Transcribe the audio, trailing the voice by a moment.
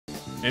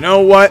You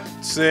know what?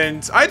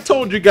 Since I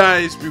told you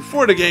guys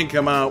before the game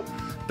came out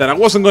that I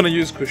wasn't gonna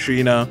use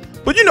Kushina,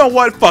 but you know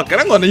what? Fuck it,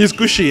 I'm gonna use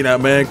Kushina,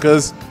 man,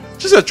 because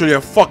she's actually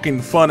a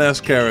fucking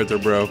fun-ass character,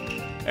 bro.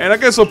 And I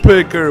guess I'll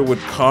pick her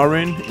with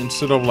Karin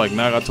instead of like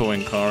Nagato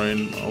and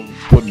Karin. I'll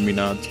put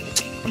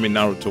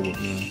Naruto with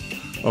me.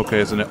 Okay,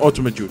 it's an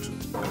ultimate jutsu.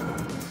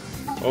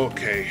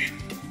 Okay.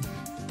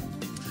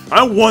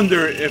 I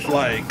wonder if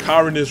like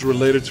Karin is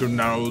related to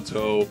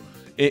Naruto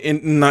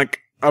in like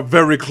a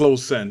very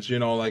close sense, you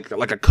know, like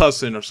a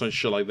cousin or some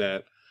shit like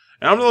that.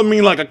 And I don't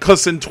mean like a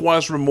cousin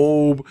twice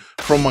removed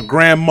from a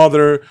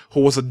grandmother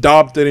who was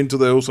adopted into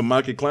the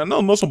Uzumaki clan.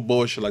 No some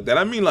bullshit like that.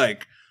 I mean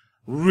like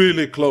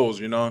really close,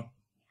 you know,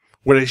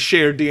 where they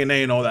share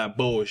DNA and all that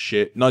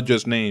bullshit, not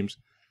just names.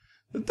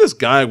 This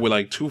guy with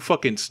like 2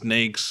 fucking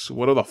snakes,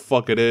 whatever the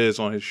fuck it is,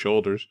 on his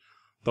shoulders.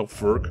 The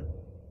fuck?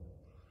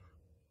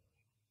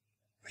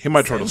 He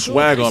might try to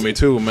swag on me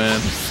too, man.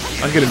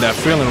 I'm getting that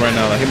feeling right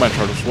now that he might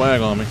try to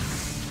swag on me.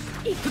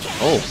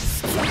 Oh.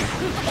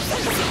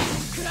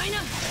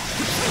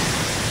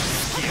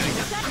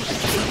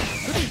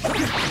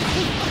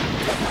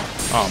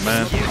 Oh,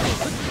 man.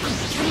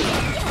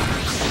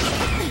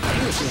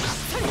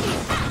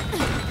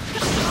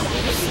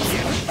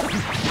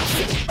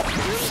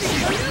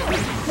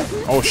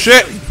 Oh,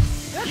 shit.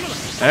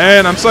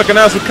 And I'm sucking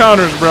ass with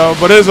counters, bro,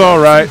 but it's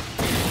alright.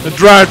 The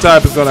drive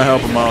type is gonna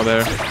help him out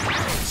there.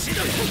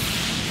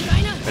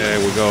 There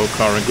we go,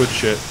 Karin. Good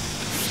shit.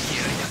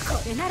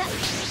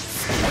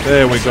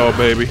 There we go,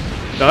 baby.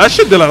 Now that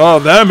shit did a lot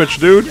of damage,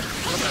 dude.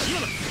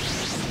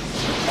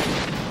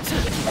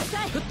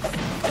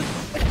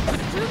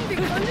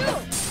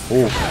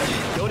 Ooh.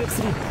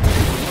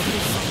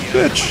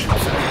 Bitch.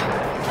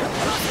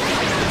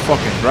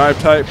 Fucking drive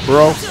type,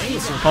 bro.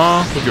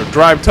 Huh? With your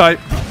drive type.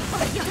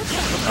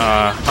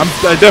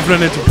 I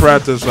definitely need to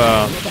practice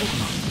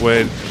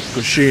with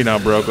Kushina,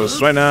 bro,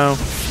 because right now.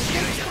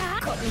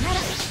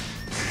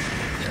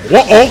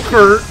 What?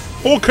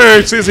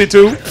 Okay,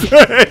 CC2.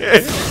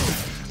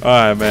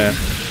 Alright, man.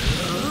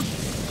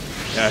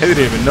 Yeah, he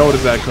didn't even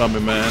notice that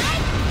coming, man.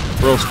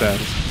 Bro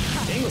status.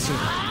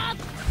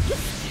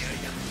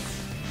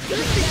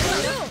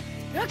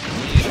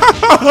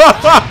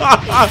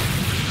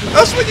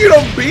 That's when you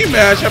don't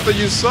B-mash after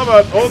you sub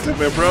out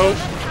ultimate, bro.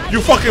 You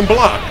fucking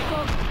block.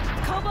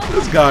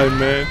 This guy,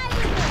 man.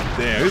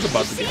 Damn, he's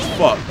about to get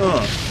fucked.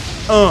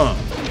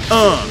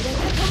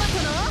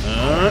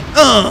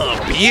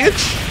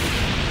 Bitch.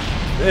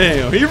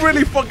 Damn, he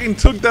really fucking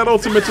took that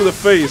ultimate to the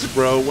face,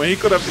 bro, when he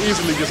could have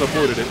easily just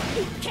avoided it.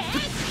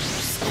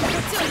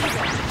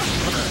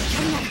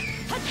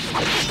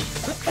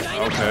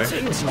 Okay.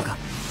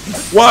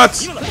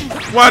 What?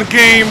 What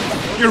game?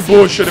 You're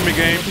bullshitting me,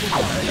 game.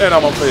 Head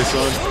on my face,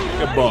 son.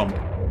 Get bummed.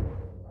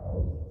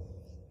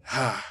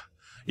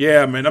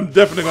 Yeah, man, I'm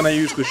definitely gonna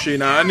use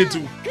Kushina. I need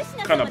to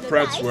kind of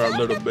practice her a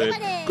little bit,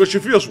 because she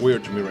feels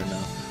weird to me right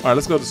now. Alright,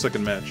 let's go to the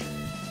second match.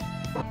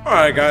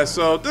 Alright, guys,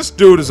 so this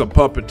dude is a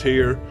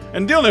puppeteer,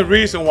 and the only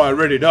reason why I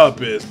readied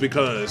up is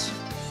because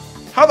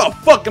how the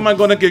fuck am I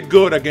gonna get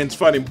good against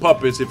fighting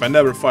puppets if I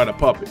never fight a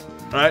puppet,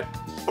 right?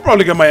 I'll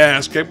probably get my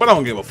ass kicked, but I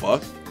don't give a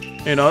fuck.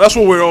 You know, that's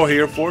what we're all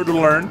here for, to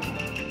learn.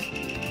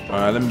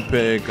 Alright, let me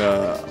pick,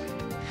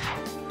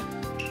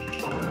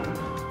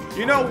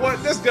 you know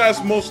what? This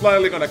guy's most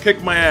likely gonna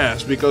kick my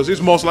ass because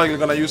he's most likely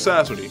gonna use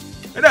Sasori.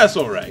 And that's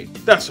alright.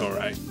 That's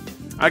alright.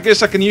 I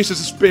guess I can use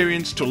this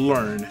experience to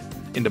learn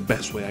in the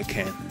best way I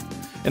can.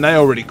 And I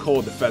already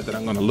called the fact that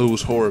I'm gonna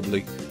lose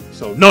horribly.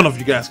 So none of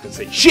you guys can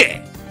say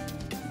shit!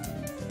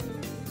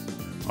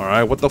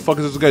 Alright, what the fuck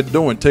is this guy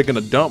doing? Taking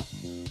a dump?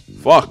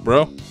 Fuck,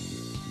 bro.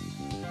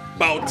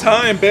 About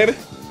time, baby.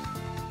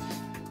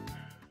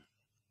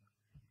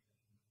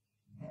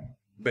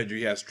 Bet you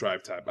he has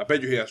drive type. I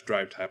bet you he has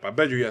drive type. I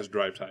bet you he has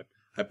drive type.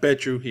 I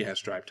bet you he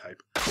has drive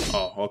type.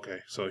 Oh,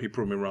 okay. So he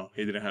proved me wrong.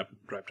 He didn't have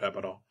drive type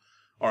at all.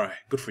 Alright,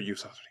 good for you,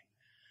 Sasori.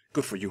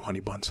 Good for you, honey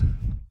buns.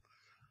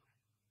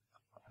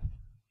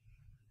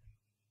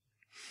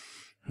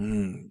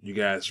 You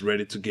guys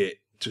ready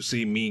to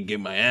see me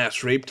get my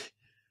ass raped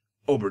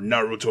over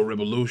Naruto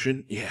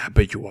Revolution? Yeah, I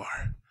bet you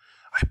are.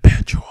 I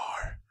bet you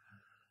are.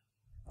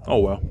 Oh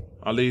well.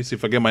 At least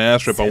if I get my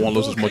ass ripped, I won't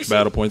lose as much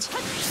battle points.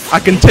 I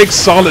can take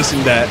solace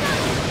in that.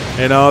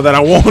 You know, that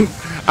I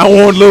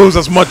won't lose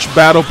as much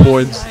battle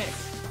points.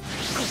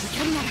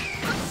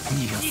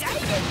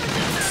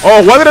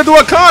 Oh, why did I do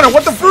a counter?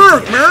 What the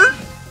fuck, man?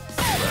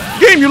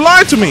 Game, you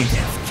lied to me.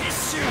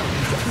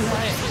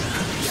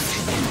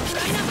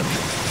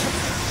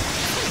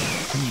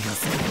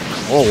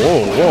 Whoa,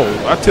 whoa, whoa.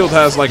 That tilt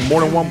has like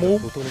more than one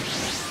move.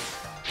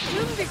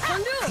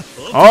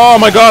 Oh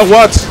my god,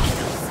 what?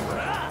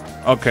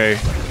 Okay.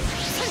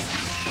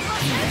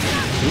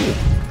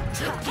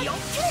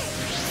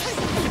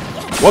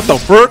 What the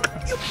frick?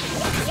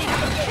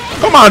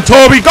 Come on,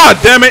 Toby! God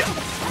damn it!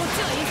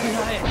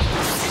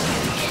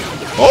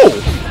 Oh!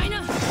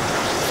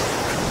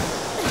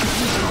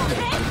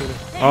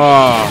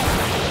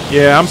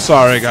 Yeah, I'm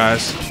sorry,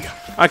 guys.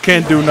 I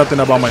can't do nothing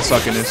about my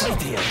suckiness.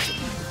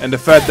 And the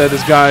fact that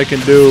this guy can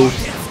do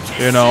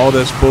You know, all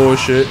this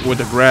bullshit with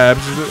the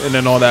grabs and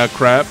then all that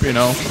crap, you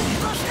know.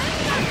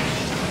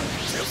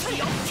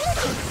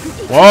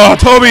 Whoa,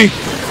 Toby!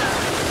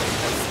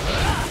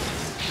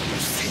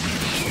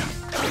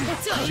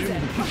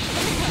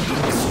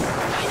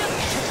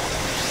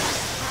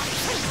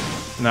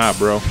 Nah,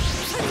 bro.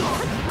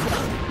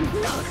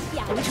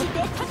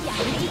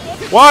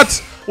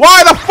 What?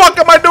 Why the fuck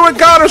am I doing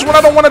counters when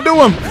I don't want to do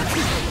them?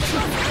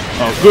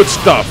 Oh, good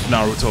stuff,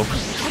 Naruto.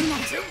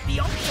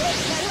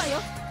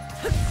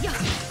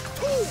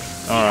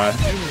 Alright.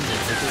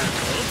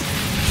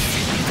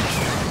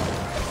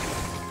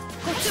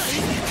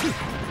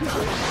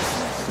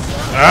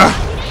 Ah!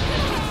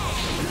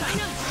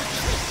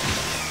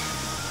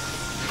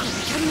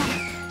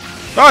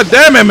 God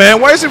damn it, man.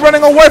 Why is he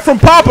running away from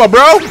Papa,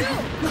 bro?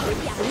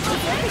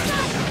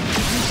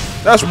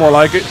 That's more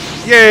like it.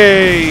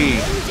 Yay!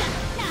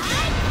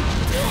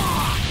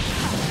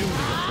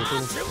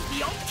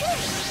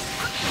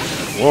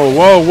 Whoa,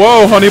 whoa,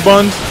 whoa, honey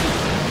buns.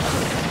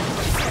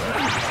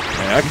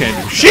 Man, I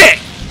can't do shit!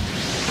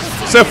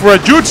 Except for a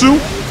jutsu,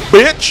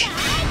 bitch!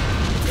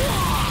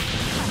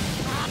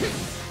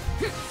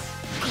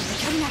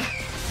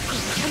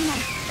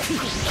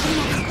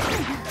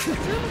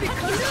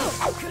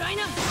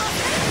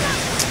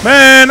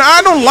 Man,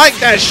 I don't like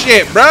that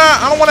shit, bruh.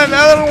 I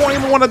don't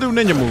even want to do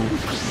ninja move.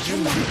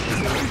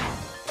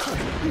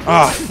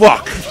 Ah,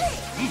 fuck.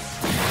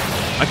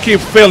 I keep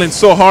failing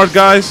so hard,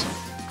 guys.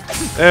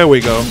 There we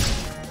go.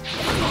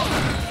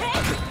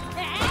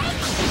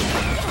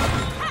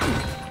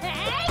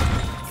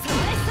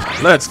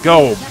 Let's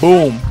go.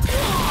 Boom.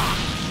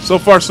 So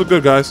far, so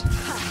good, guys.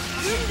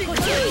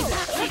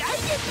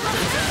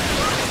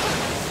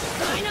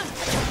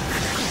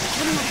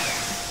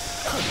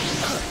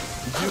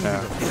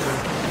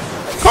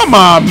 Come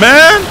on,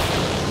 man!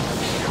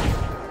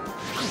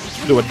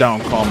 Do a down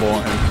combo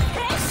on him.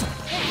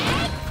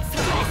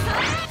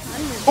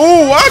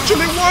 Oh,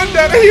 actually won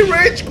that. He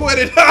rage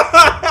quitted.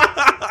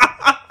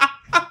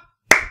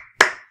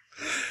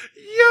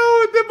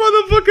 Yo, the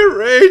motherfucker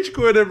rage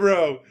quitted,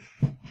 bro.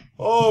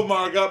 Oh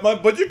my god,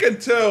 but you can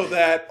tell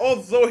that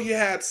although he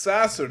had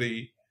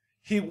Sasori,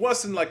 he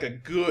wasn't like a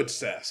good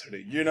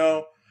Sasori, you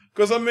know?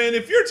 Because I mean,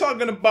 if you're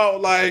talking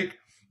about like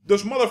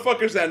those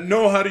motherfuckers that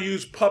know how to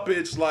use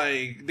puppets,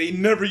 like, they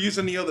never use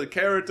any other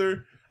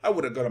character, I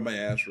would have got my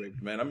ass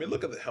raped, man. I mean,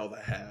 look at the hell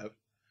I have.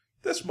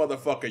 This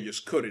motherfucker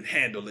just couldn't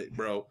handle it,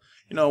 bro.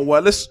 You know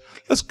what? Let's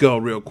go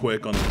real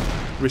quick on the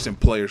recent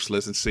players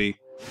list and see.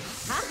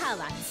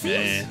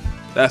 Man,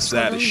 that's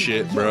sad as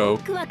shit, bro.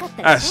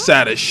 That's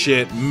sad as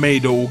shit.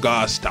 Meido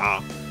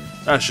Gasta.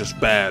 That's just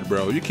bad,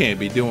 bro. You can't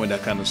be doing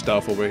that kind of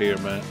stuff over here,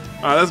 man.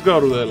 Alright, let's go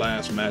to the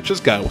last match.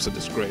 This guy was a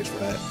disgrace for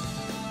that.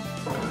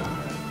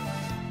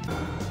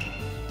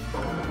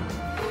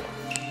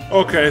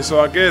 Okay, so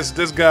I guess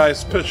this guy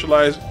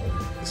specializes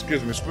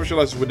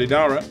with the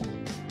Dara.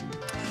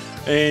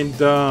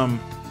 And I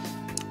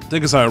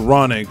think it's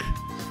ironic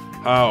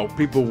how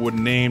people would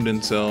name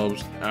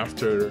themselves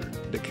after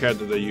the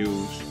character they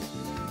use.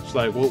 It's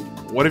like, well,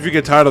 what if you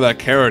get tired of that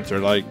character?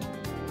 Like,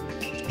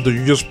 do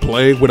you just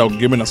play without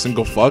giving a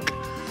single fuck?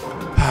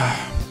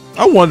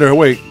 I wonder,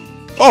 wait.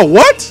 Oh,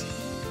 what?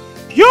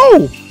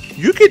 Yo,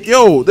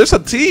 there's a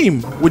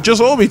team with just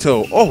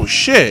Obito. Oh,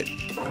 shit.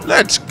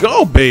 Let's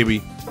go,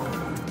 baby.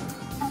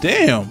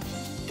 Damn.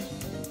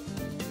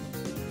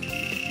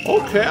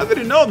 Okay, I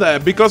didn't know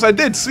that because I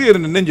did see it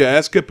in the Ninja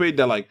Escapade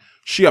that like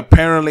she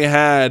apparently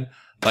had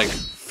like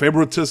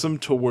favoritism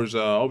towards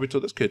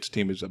Obito. This kid's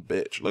team is a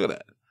bitch. Look at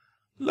that.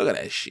 Look at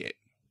that shit.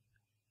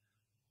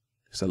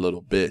 It's a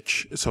little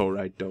bitch. It's all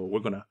right though. We're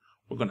gonna.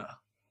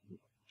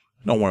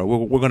 Don't worry.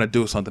 We're gonna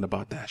do something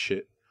about that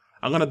shit.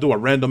 I'm gonna do a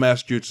random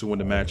ass jutsu when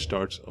the match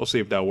starts. I'll see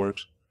if that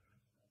works.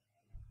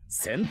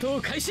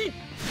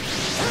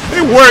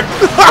 It worked!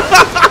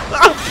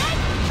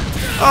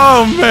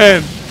 Oh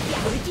man!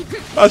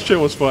 That shit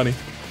was funny.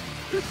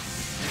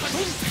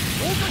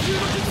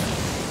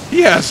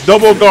 He has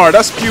double guard.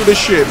 That's cute as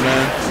shit,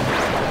 man.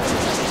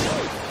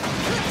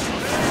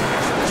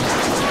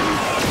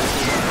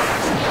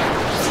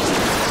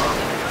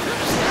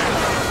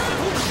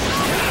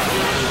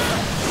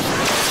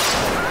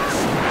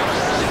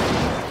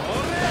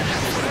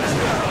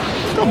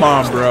 Come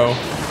on, bro.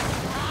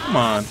 Come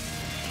on.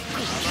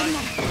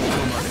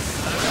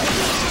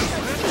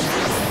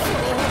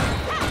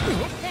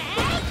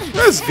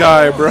 This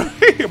guy, bro.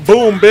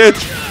 Boom,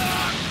 bitch.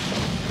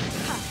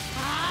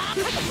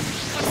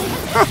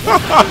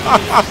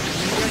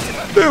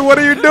 Dude, what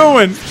are you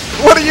doing?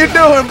 What are you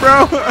doing,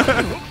 bro?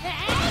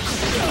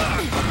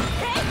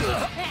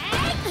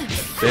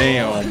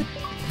 Damn.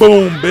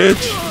 Boom,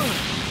 bitch.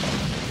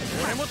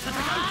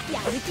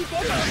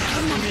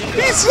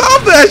 He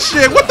solved that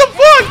shit. What the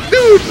fuck,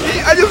 dude?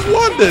 I just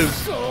won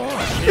this.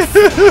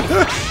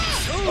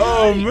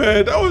 Oh,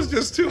 man. That was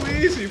just too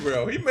easy,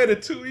 bro. He made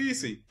it too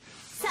easy.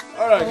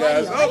 Alright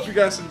guys, I hope you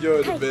guys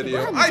enjoyed the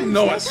video. I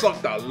know I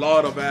sucked a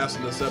lot of ass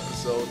in this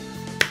episode.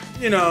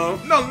 You know,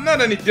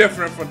 not any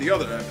different from the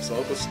other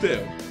episode, but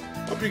still.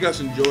 Hope you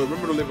guys enjoy.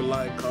 Remember to leave a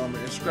like,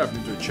 comment, and subscribe to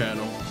the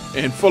channel.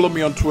 And follow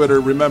me on Twitter.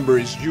 Remember,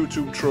 it's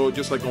YouTube Troll,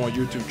 just like on my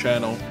YouTube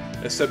channel,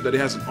 except that it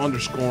has an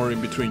underscore in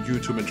between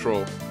YouTube and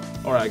Troll.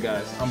 Alright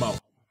guys, I'm out.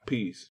 Peace.